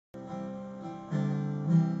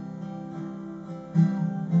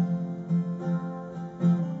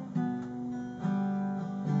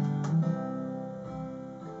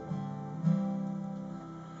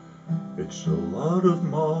It's a lot of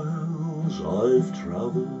miles I've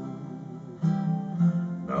travelled,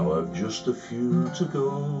 now I've just a few to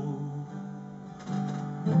go.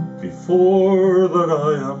 Before that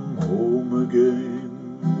I am home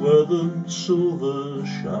again, where the silver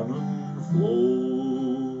Shannon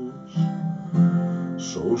flows.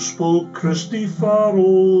 So spoke Christy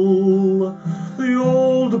Farrell, the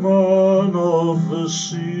old man of the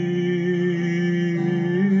sea.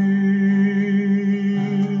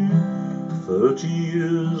 30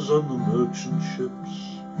 years on the merchant ships,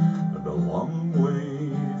 and a long way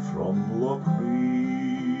from Lochrie.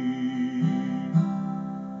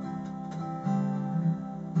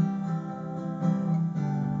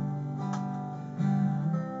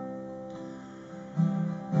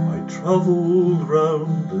 Travelled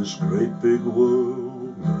round this great big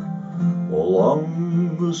world,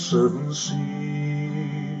 along the 7 seas,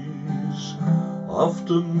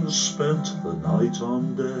 often spent the night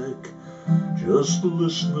on deck, just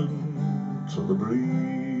listening to the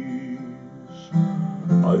breeze.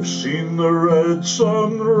 I've seen the red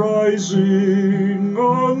sun rising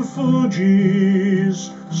on Fuji's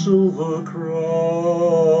silver crown,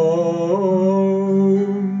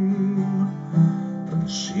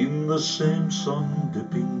 seen the same sun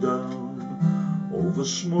dipping down over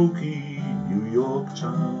smoky New York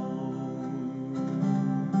town.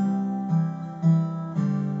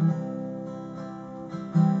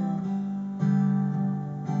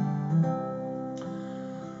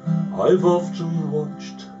 I've often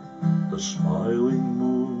watched the smiling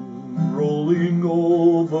moon rolling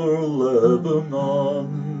over Lebanon,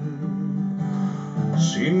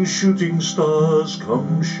 seen shooting stars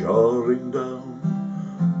come showering down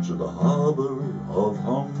to the harbour of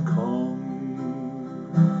Hong Kong.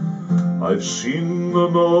 I've seen the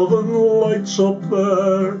northern lights up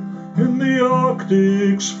there in the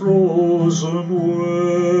Arctic's frozen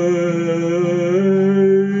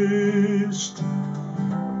waste.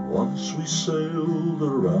 And once we sailed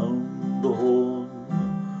around the Horn,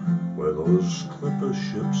 where those clipper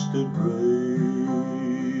ships did race.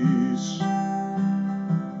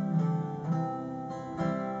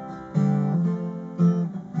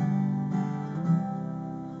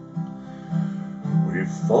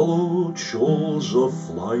 Followed shoals of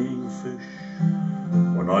flying fish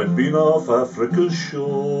when I'd been off Africa's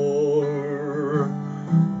shore,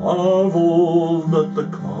 marvelled at the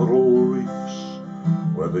coral reefs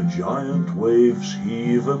where the giant waves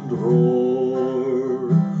heave and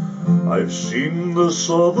roar. I've seen the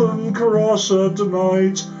Southern Cross at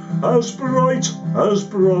night, as bright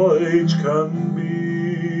can be,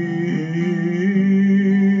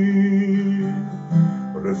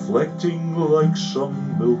 reflecting like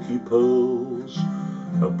some milky pearls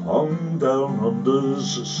upon down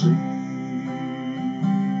under's sea.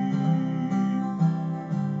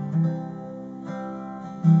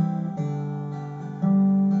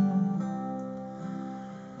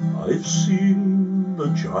 I've seen the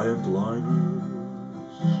giant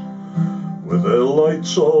liners with their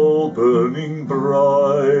lights all burning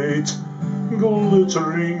bright,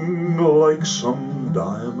 glittering like some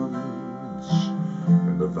diamonds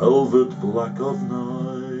in the velvet black of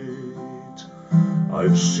night.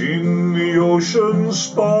 I've seen the ocean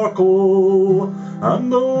sparkle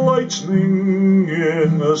and the lightning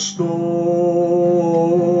in a storm.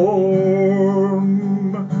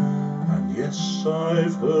 And yes,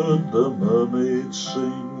 I've heard the mermaids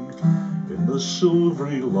sing in the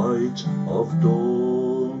silvery light of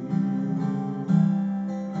dawn.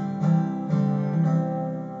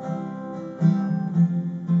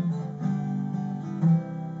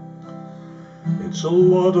 It's a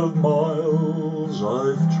lot of miles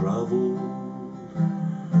I've travelled,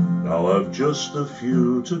 now I've just a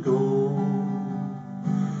few to go.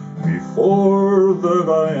 Before that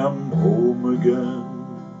I am home again,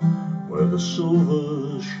 where the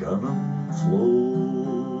silver Shannon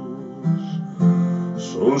flows.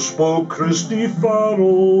 So spoke Christy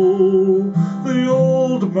Farrell, the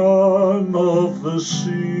old man of the sea.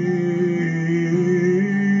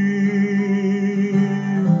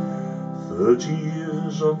 30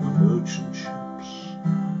 years on the merchant ships,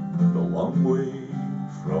 and a long way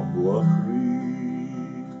from Lochrie.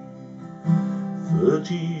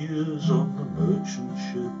 30 years on the merchant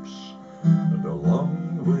ships, and a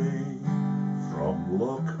long way from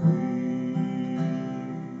Lochrie.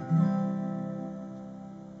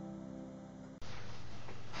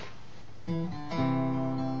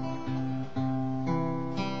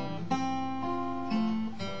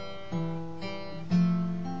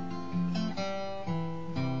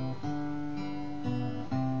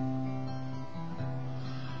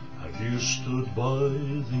 You stood by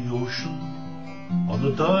the ocean on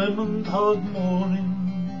a diamond-hard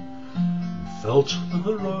morning, and felt the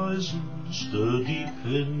horizon stir deep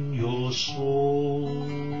in your soul.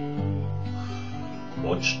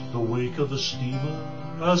 Watched the wake of the steamer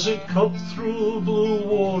as it cut through blue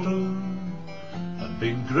water, and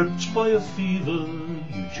been gripped by a fever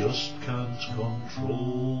you just can't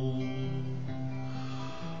control.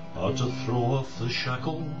 How to throw off the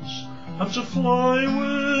shackles and to fly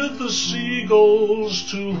with the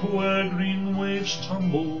seagulls to where green waves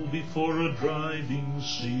tumble before a driving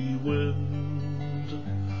sea wind,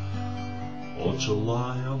 or to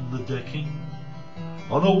lie on the decking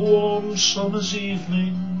on a warm summer's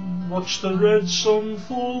evening, watch the red sun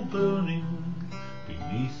fall burning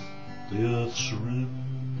beneath the earth's rim.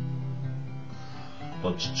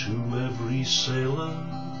 But to every sailor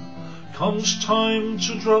comes time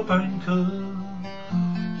to drop anchor,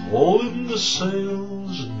 haul in the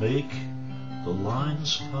sails and make the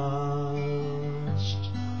lines fast.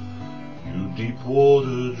 You deep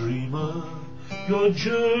water dreamer, your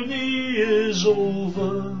journey is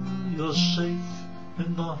over, you're safe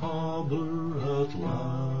in the harbour at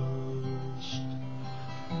last.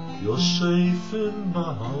 You're safe in the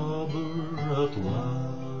harbour at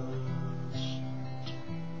last.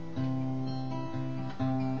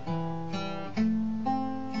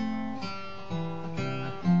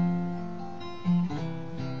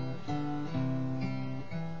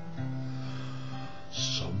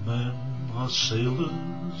 Some men are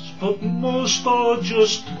sailors, but most are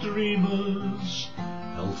just dreamers,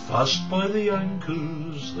 held fast by the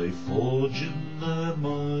anchors they forge in their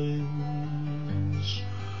minds,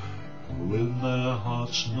 who in their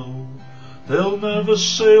hearts know they'll never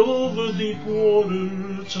sail over deep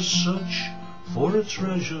water to search for a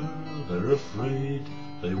treasure they're afraid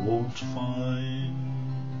they won't find.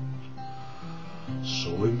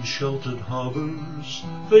 So in sheltered harbours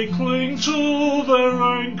they cling to their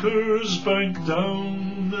anchors, bank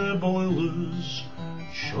down their boilers,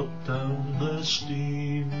 shut down their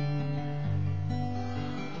steam,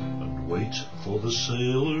 and wait for the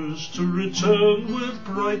sailors to return with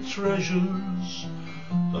bright treasures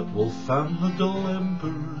that will fan the dull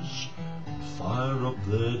embers and fire up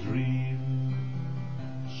their dreams.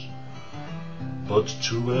 But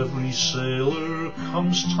to every sailor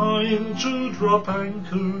comes time to drop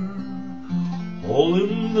anchor, haul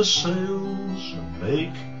in the sails and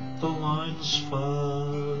make the lines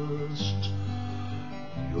fast.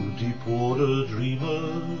 You deep water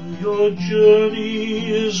dreamer, your journey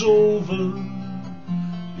is over,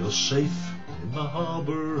 you're safe in the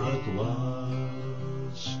harbour at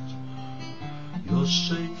last. You're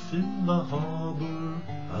safe in the harbour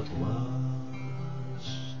at last.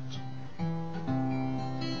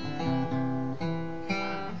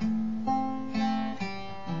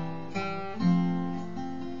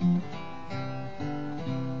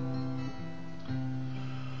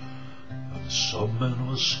 Some men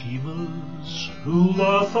are schemers who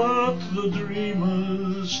laugh at the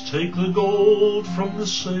dreamers, take the gold from the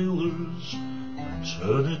sailors and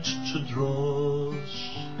turn it to dross.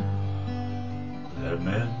 They're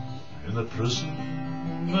men in a prison,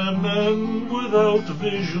 they're men without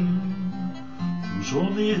vision, whose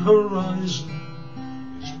only horizon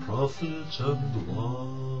is profit and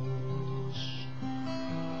loss.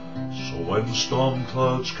 So when storm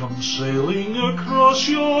clouds come sailing across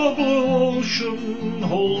your blue ocean,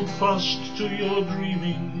 hold fast to your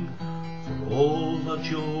dreaming for all that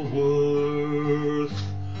you're worth.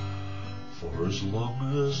 For as long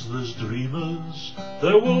as there's dreamers,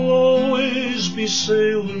 there will always be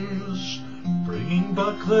sailors, bringing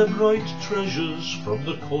back their bright treasures from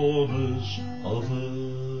the corners of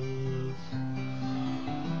earth.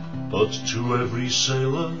 But to every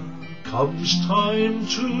sailor comes time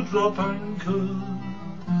to drop anchor,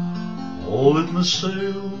 haul in the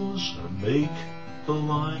sails and make the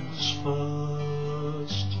lines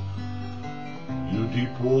fast. You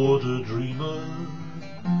deep water dreamer,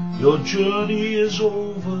 your journey is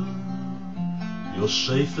over, you're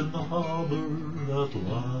safe in the harbour at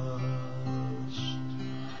last.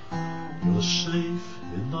 You're safe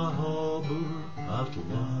in the harbour at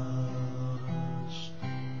last.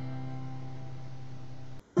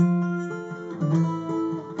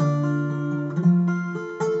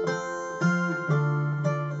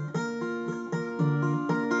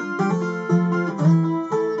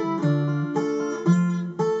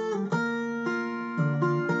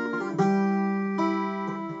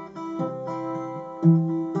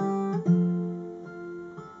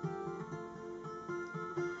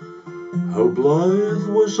 How blithe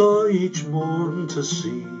was I each morn to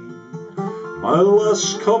see my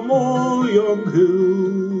lass come o'er yon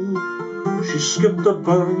hill. She skipped a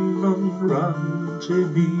burn and ran to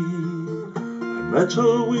me. I met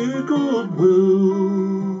her with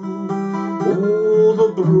goodwill. Oh, the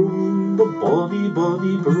broom, the bonny,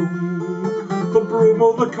 bonny broom, the broom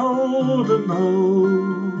of the Cowden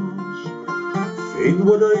House. Fain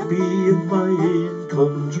would I be in my ain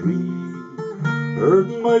country, heard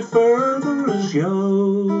my father's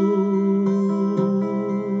yows.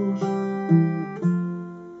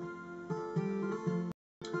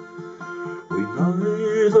 We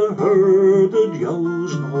neither herded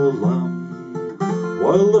yows nor lamb,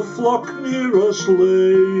 while the flock near us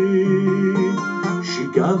lay. She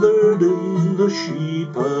gathered in the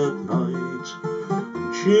sheep at night,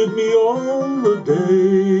 and cheered me all the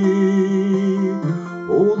day.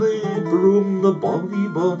 Oh, the broom, the bonny,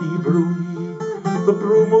 bonny broom, the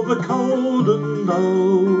broom of the Cowden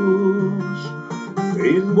House.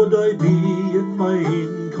 Fain would I be in my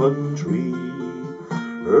ain country,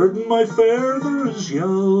 heard my father's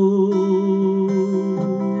yows.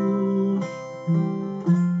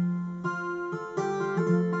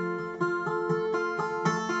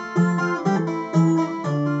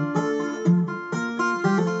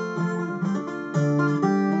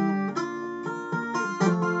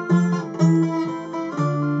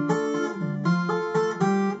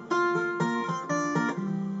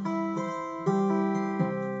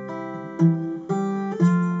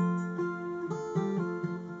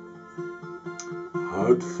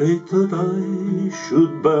 Hard fate that I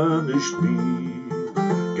should banished be,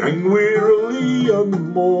 gang wearily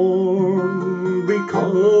and mourn,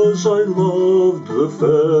 because I loved the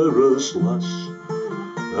fairest lass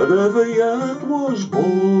that ever yet was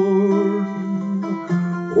born.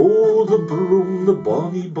 Oh, the broom, the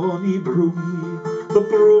bonny, bonny broom, the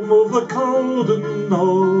broom of the Cowden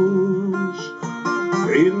House.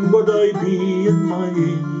 Fain would I be in my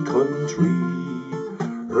ain country,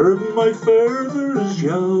 heard my father's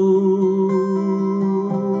yows.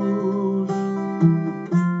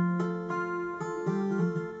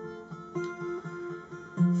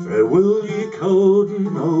 Farewell, ye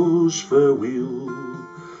Cowden House, farewell,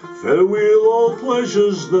 farewell all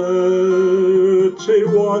pleasures there, to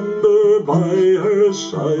wander by her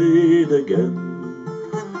side again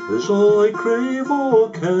is all I crave or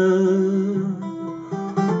care.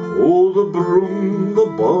 Oh, the broom, the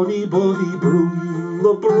bonny, bonny broom,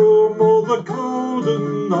 the broom of the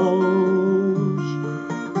Cowden House.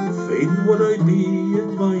 Fain would I be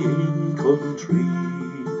in my ain country,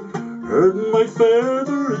 heard my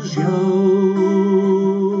father's yows.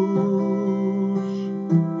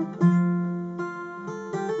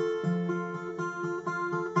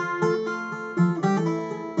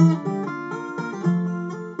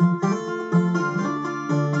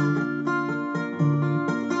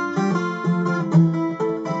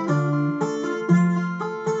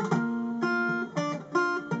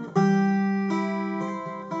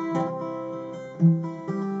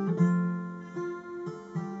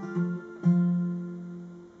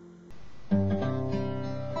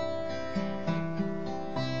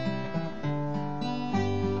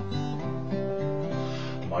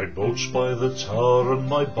 My boat's by the tower and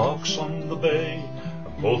my bark's on the bay,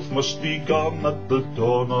 and both must be gone at the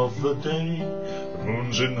dawn of the day. The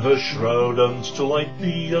moon's in her shroud, and to light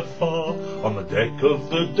thee afar, on the deck of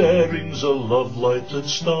the Daring's a love-lighted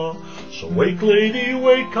star. So wake, lady,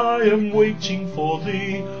 wake, I am waiting for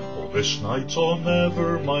thee, oh, this night or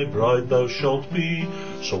never my bride thou shalt be.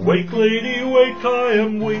 So wake, lady, wake, I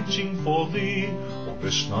am waiting for thee, oh,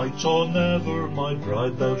 this night or never my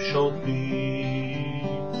bride thou shalt be.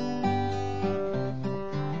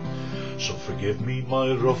 So forgive me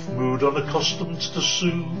my rough mood, unaccustomed to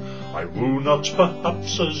sue. I woo not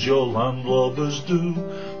perhaps as your landlubbers do.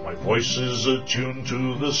 My voice is attuned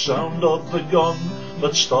to the sound of the gun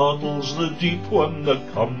that startles the deep when the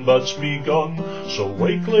combat's begun. So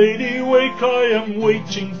wake, lady, wake, I am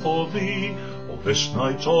waiting for thee, oh, this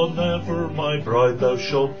night or never my bride thou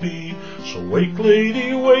shalt be. So wake,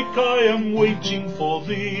 lady, wake, I am waiting for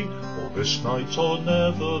thee, oh, this night or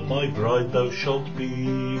never my bride thou shalt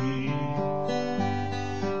be.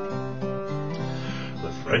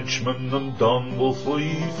 Frenchman and Don will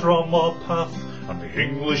flee from our path, and the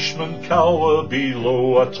Englishmen cower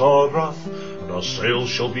below at our wrath. And our sails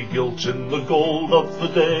shall be gilt in the gold of the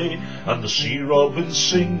day, and the sea robins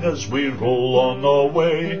sing as we roll on our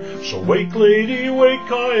way. So wake, lady, wake,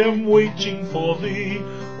 I am waiting for thee,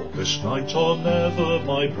 oh, this night or never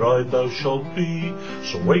my bride thou shalt be.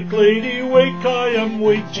 So wake, lady, wake, I am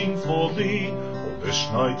waiting for thee, oh, this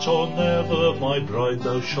night or never my bride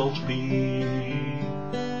thou shalt be.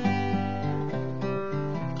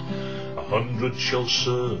 100 shall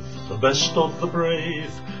serve the best of the brave,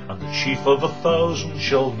 and the chief of 1,000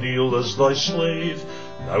 shall kneel as thy slave.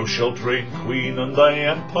 Thou shalt reign queen, and thy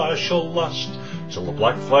empire shall last, till the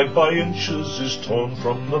black flag by inches is torn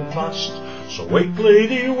from the mast. So wake,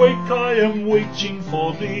 lady, wake, I am waiting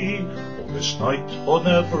for thee, or this night or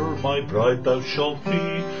never my bride thou shalt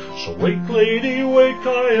be. So wake, lady, wake,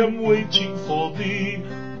 I am waiting for thee,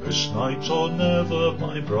 this night or never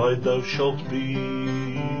my bride thou shalt be.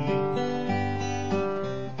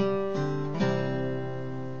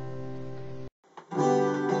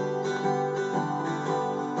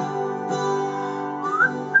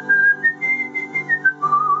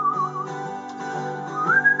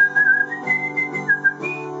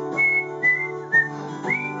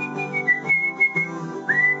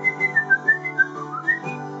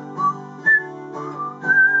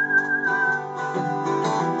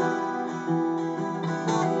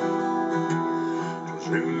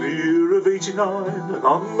 And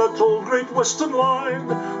on that old Great Western Line,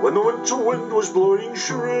 when the winter wind was blowing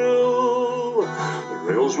shrill, the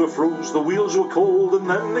rails were froze, the wheels were cold, and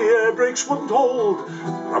then the air brakes wouldn't hold.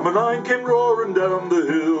 Number 9 came roaring down the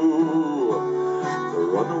hill. The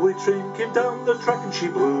runaway train came down the track and she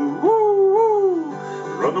blew. Woo!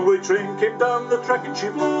 The runaway train came down the track and she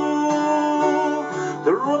blew.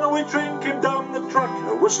 The runaway train came down the track,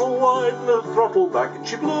 her whistle wide and the throttle back, and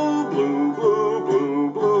she blew, blew, blew, blew,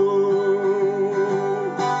 blew.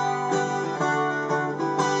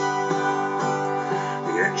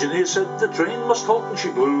 The engineer said the train must halt, and she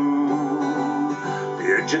blew.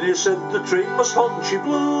 The engineer said the train must halt, and she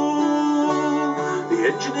blew. The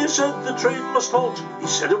engineer said the train must halt. He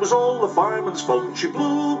said it was all the fireman's fault, and she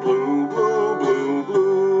blew, blew, blew, blew, blew.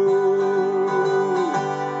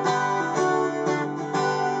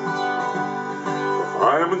 The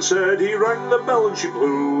fireman said he rang the bell, and she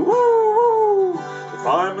blew. Woo! The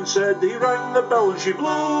fireman said he rang the bell, and she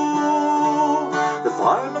blew. The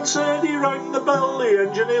fireman said he rang the bell, the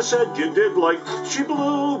engineer said you did like, she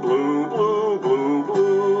blew, blew, blew, blew,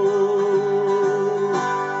 blew.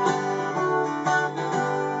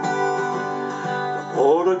 The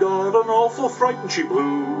porter got an awful fright and she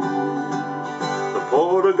blew. The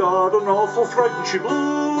porter got an awful fright and she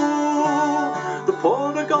blew. The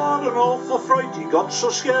porter got an awful fright, he got so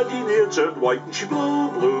scared he near turned white, and she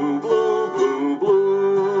blew, blew, blew, blew, blew.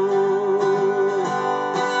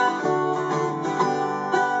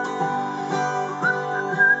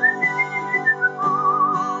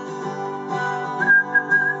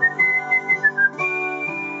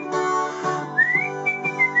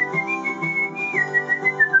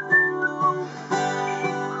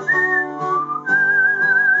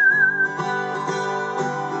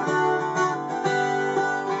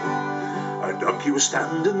 He was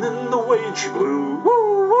standing in the way and she blew.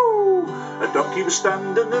 Woo, woo. A donkey was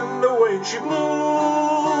standing in the way and she blew.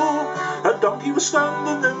 A donkey was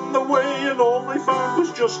standing in the way, and all they found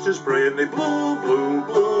was just his prey, and they blew, blew,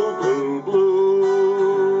 blew, blew, blew.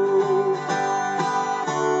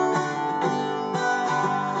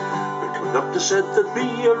 The conductor said there'd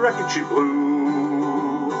be a wreck and she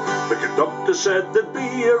blew. The conductor said there'd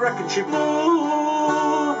be a wreck and she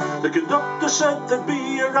blew. The conductor said there'd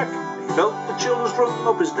be a wreck. He felt the chills run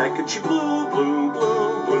up his neck, and she blew, blew,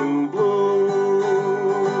 blew, blew, blew.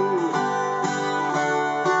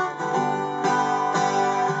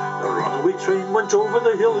 The runaway train went over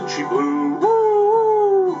the hill and she blew.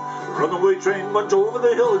 Woo! The runaway train went over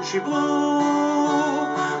the hill and she blew.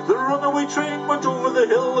 The runaway train went over the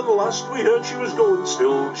hill, and the last we heard she was going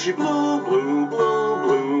still, and she blew, blew, blew,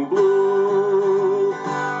 blew, blew.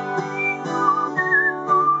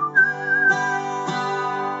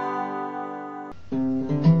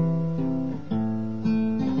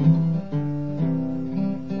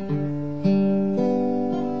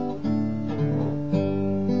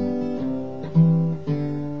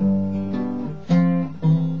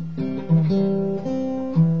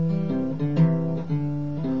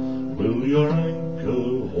 Your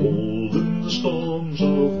anchor hold in the storms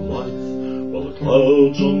of life, while the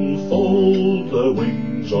clouds unfold their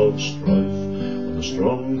wings of strife. When the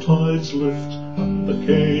strong tides lift and the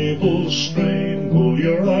cables strain, will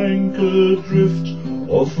your anchor drift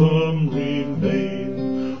or firm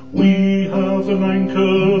remain? We have an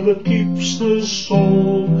anchor that keeps the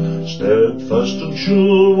soul steadfast and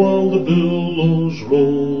sure while the billows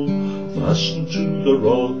roll, fastened to the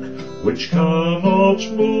rock which cannot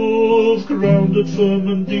move, grounded firm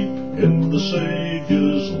and deep in the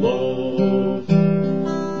Saviour's love.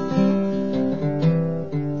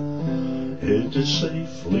 It is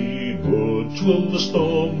safely moored, 'twill the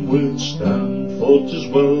storm withstand, for 'tis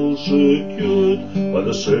well secured by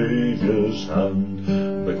the Saviour's hand.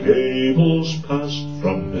 The gables passed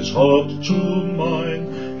from his heart to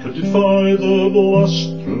mine, can defy the blast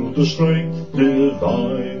through the strength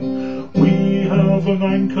divine. We have an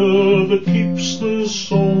anchor that keeps the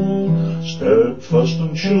soul steadfast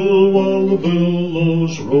and sure while the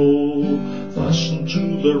billows roll, fastened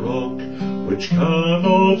to the rock which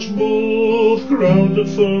cannot move, grounded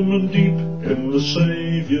firm and deep in the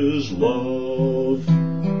Saviour's love.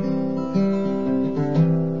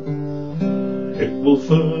 It will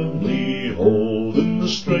firmly hold in the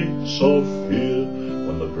straits of fear,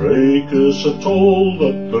 when the breakers are told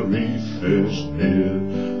that the reef is near.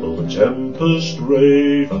 Though the tempest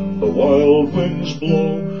rave and the wild winds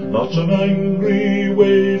blow, not an angry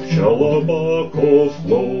wave shall our bark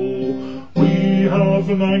o'erflow. We have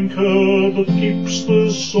an anchor that keeps the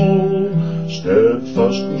soul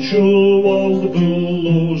steadfast and sure while the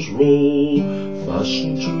billows roll,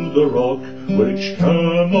 fastened to the rock which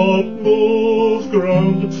cannot move,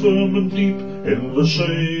 grounded firm and deep in the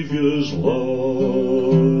Saviour's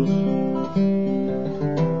love.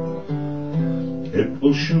 It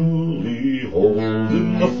will surely hold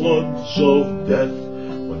in the floods of death,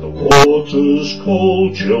 when the waters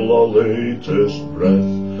cold chill our latest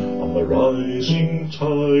breath. On the rising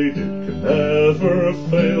tide it can never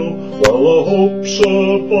fail, while our hopes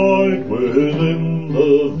abide within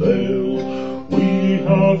the veil. We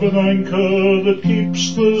have an anchor that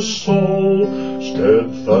keeps the soul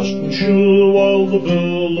steadfast and sure while the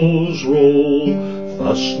billows roll,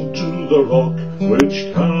 fastened to the rock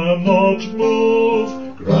which cannot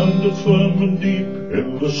move, grounded firm and deep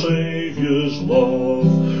in the Saviour's love.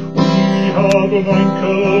 We have an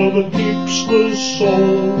anchor that keeps the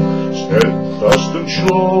soul steadfast and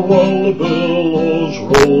sure while the billows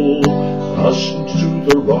roll, fastened to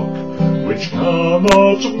the rock which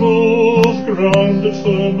cannot move, grounded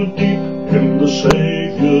firm and deep in the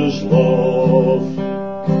Saviour's love.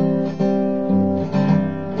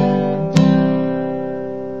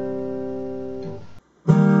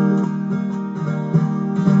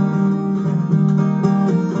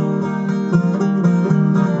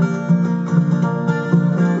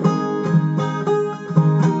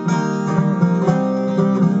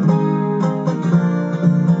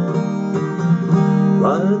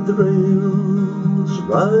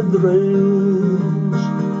 Ride the rails,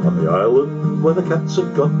 on the island where the cats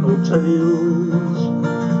have got no tails.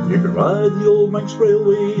 You can ride the old Manx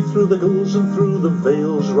railway through the hills and through the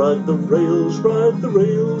vales. Ride the rails, ride the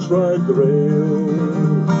rails, ride the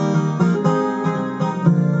rails.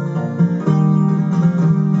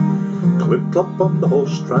 Clip-clop on the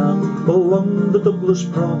horse tram along the Douglas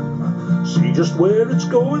prom. See just where it's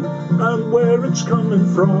going and where it's coming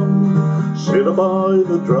from. Sit by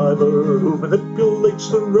the driver who manipulates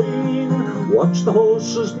the rein. Watch the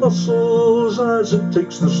horse's muscles as it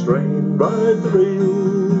takes the strain. Ride the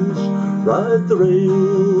rails, ride the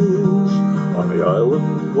rails, on the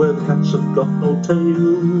island where the cats have got no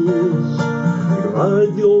tails. You can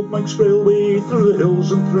ride the old Manx railway through the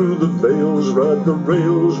hills and through the vales. Ride the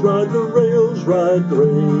rails, ride the rails, ride the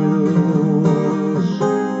rails.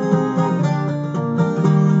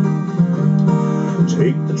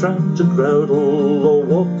 Take the tram to Crowdle or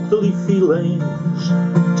walk the leafy lanes.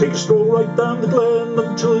 Take a stroll right down the glen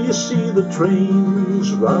until you see the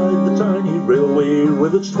trains. Ride the tiny railway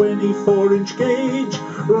with its 24-inch gauge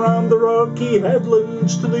round the rocky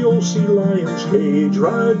headlands to the old sea lion's cage.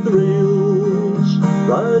 Ride the rails,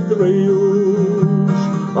 ride the rails,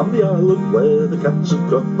 on the island where the cats have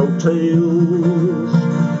got no tails.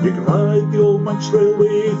 You can ride the old Manx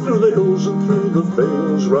railway through the hills and through the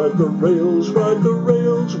vales. Ride the rails, ride the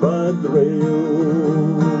rails, ride the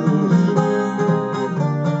rails.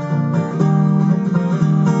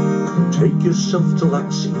 Take yourself to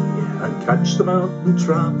Laxey and catch the mountain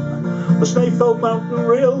tram. The Snaefell mountain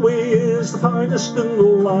railway is the finest in the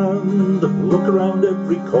land. Look around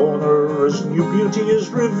every corner as new beauty is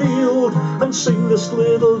revealed, and sing this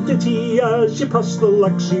little ditty as you pass the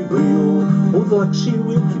Laxey wheel. Oh, the Laxey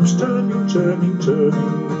wheel keeps turning, turning,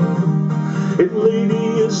 turning, in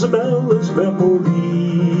Lady Isabella's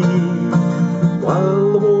memory.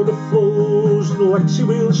 While the water flows, the Laxey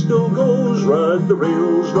wheel still goes. Ride the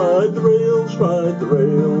rails, ride the rails, ride the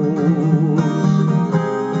rails.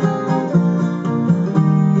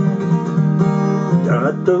 Down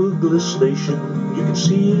at Douglas station you can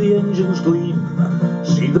see the engines gleam.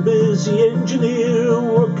 See the busy engineer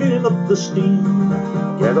working up the steam.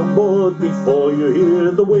 Get on board before you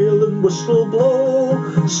hear the whale and whistle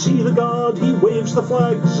blow. See the guard, he waves the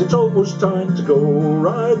flags, it's almost time to go.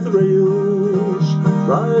 Ride the rails,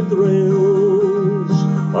 ride the rails,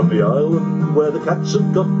 on the island where the cats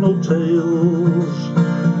have got no tails.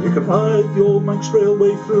 You can ride the old Manx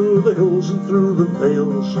Railway through the hills and through the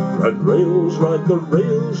vales. Ride the rails, ride the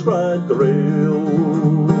rails, ride the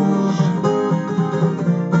rails.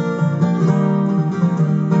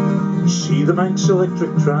 See the Manx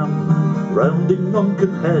Electric Tram rounding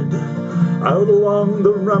Monken Head, out along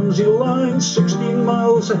the Ramsey line, 16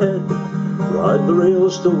 miles ahead. Ride the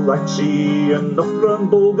rails to Laxey and off round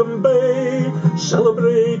Bulgham Bay.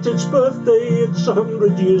 Celebrate its birthday, it's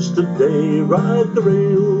 100 years today. Ride the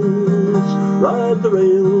rails, ride the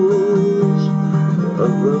rails,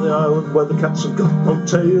 over the island where the cats have got no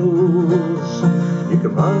tails. You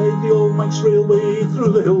can ride the old Manx Railway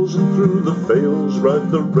through the hills and through the vales. Ride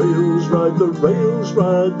the rails, ride the rails,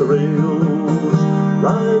 ride the rails.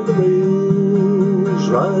 Ride the rails,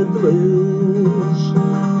 ride the rails,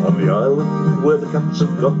 on the island where the cats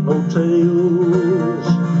have got no tails.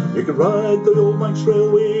 You can ride the old Manx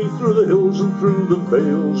Railway through the hills and through the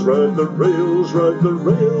vales. Ride the rails, ride the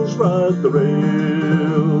rails, ride the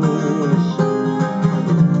rails.